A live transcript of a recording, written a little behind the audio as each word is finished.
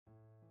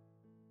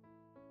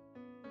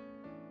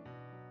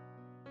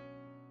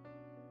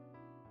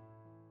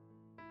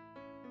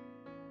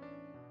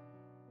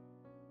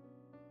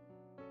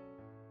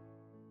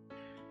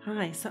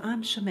Hi, so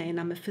I'm Charmaine.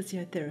 I'm a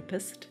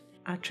physiotherapist.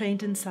 I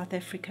trained in South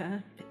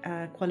Africa,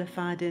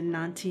 qualified in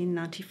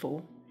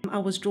 1994. I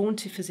was drawn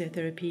to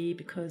physiotherapy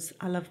because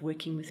I love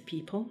working with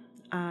people.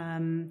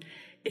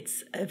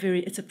 It's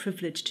a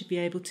privilege to be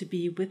able to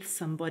be with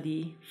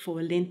somebody for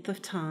a length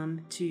of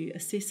time to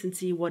assess and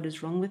see what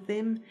is wrong with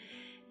them,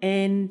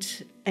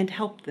 and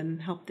help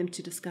them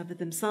to discover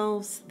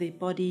themselves, their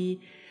body.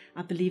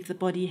 I believe the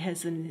body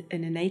has an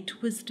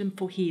innate wisdom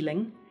for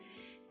healing.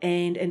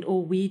 And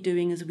all we're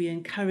doing is we're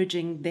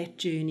encouraging that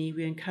journey,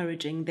 we're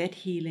encouraging that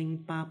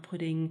healing by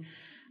putting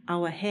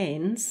our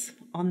hands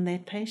on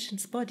that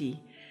patient's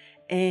body.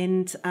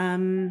 And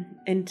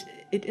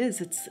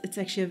it's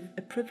actually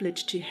a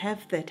privilege to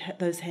have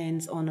those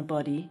hands on a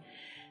body.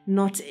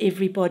 Not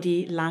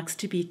everybody likes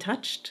to be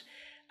touched,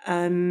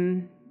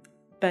 and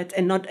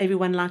not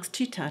everyone likes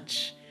to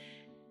touch,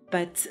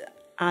 but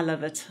I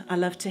love it. I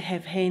love to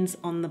have hands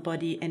on the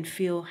body and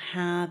feel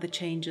how the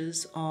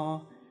changes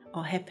are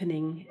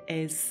happening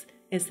as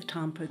the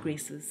time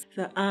progresses.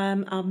 So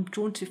I'm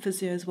drawn to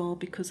physio as well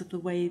because of the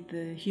way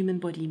the human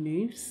body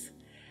moves.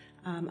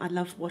 I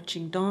love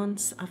watching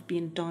dance. I've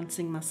been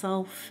dancing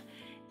myself,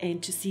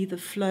 and to see the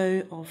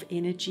flow of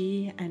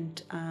energy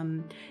and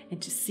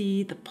to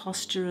see the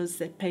postures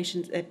that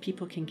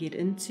people can get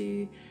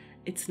into.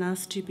 It's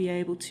nice to be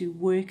able to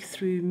work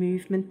through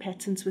movement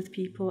patterns with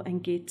people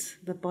and get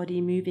the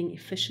body moving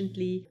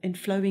efficiently and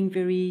flowing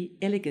very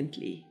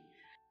elegantly.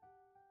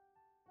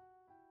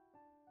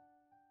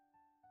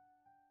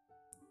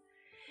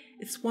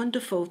 It's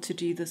wonderful to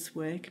do this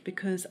work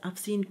because I've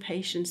seen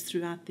patients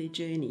throughout their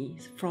journey,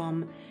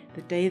 from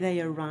the day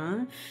they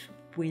arrive,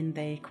 when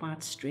they're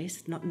quite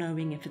stressed, not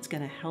knowing if it's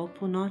going to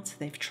help or not.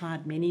 They've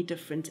tried many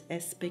different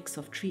aspects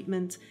of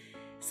treatment,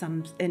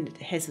 and it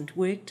hasn't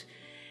worked.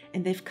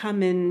 And they've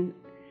come in,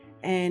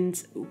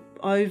 and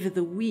over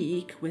the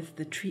week, with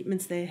the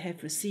treatments they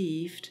have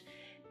received,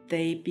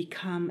 they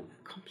become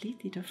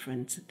completely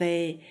different.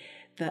 The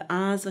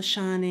eyes are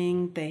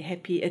shining, they're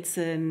happy.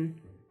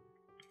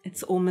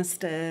 It's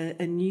almost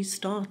a new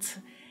start,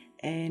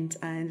 and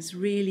it's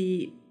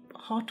really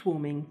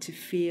heartwarming to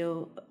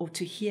feel or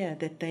to hear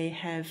that they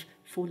have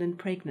fallen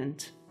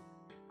pregnant.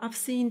 I've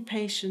seen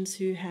patients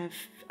who have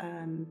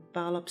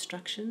bowel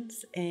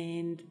obstructions,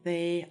 and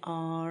they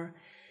are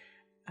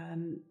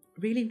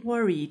really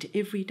worried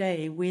every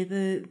day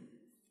whether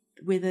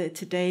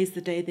today is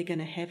the day they're going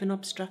to have an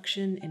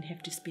obstruction and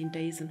have to spend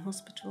days in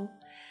hospital.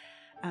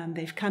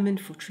 They've come in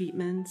for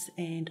treatments,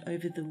 and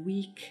over the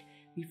week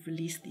we've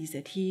released these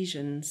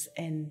adhesions,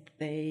 and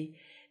their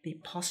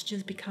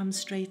postures become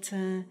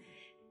straighter.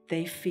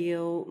 They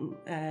feel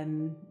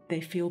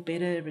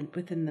better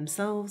within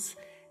themselves,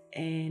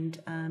 and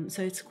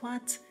so it's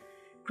quite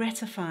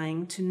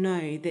gratifying to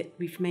know that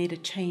we've made a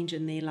change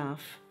in their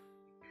life.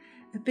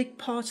 A big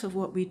part of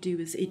what we do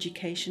is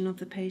education of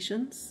the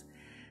patients.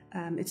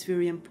 It's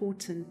very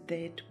important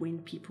that when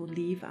people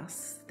leave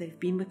us, they've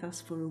been with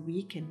us for a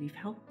week and we've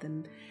helped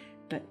them,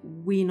 but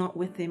we're not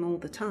with them all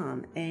the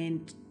time.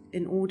 And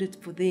in order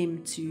for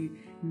them to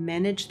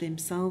manage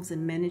themselves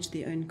and manage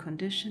their own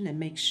condition and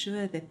make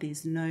sure that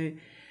there's no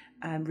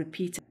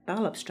repeated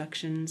bowel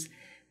obstructions,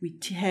 we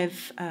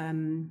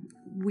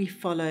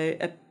follow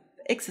a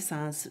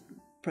exercise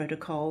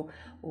protocol,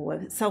 or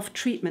a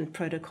self-treatment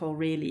protocol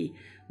really,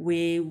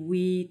 where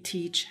we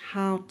teach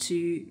how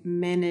to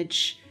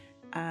manage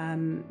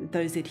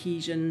those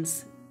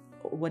adhesions,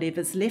 or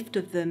whatever's left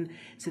of them,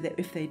 so that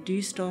if they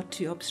do start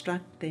to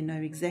obstruct, they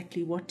know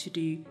exactly what to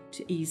do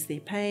to ease their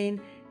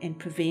pain and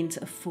prevent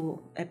a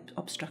full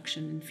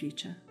obstruction in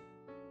future.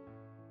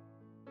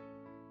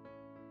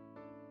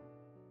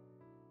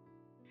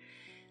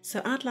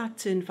 So I'd like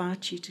to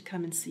invite you to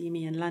come and see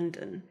me in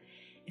London.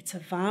 It's a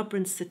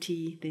vibrant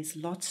city. There's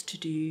lots to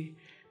do,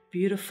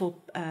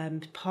 beautiful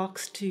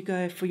parks to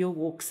go for your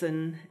walks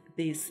in.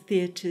 There's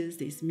theatres,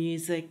 there's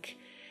music.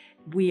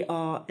 We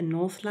are in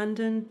North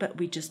London, but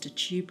we're just a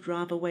tube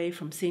drive away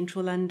from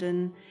central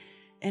London,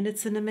 and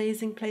it's an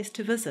amazing place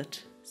to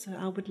visit. So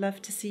I would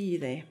love to see you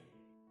there.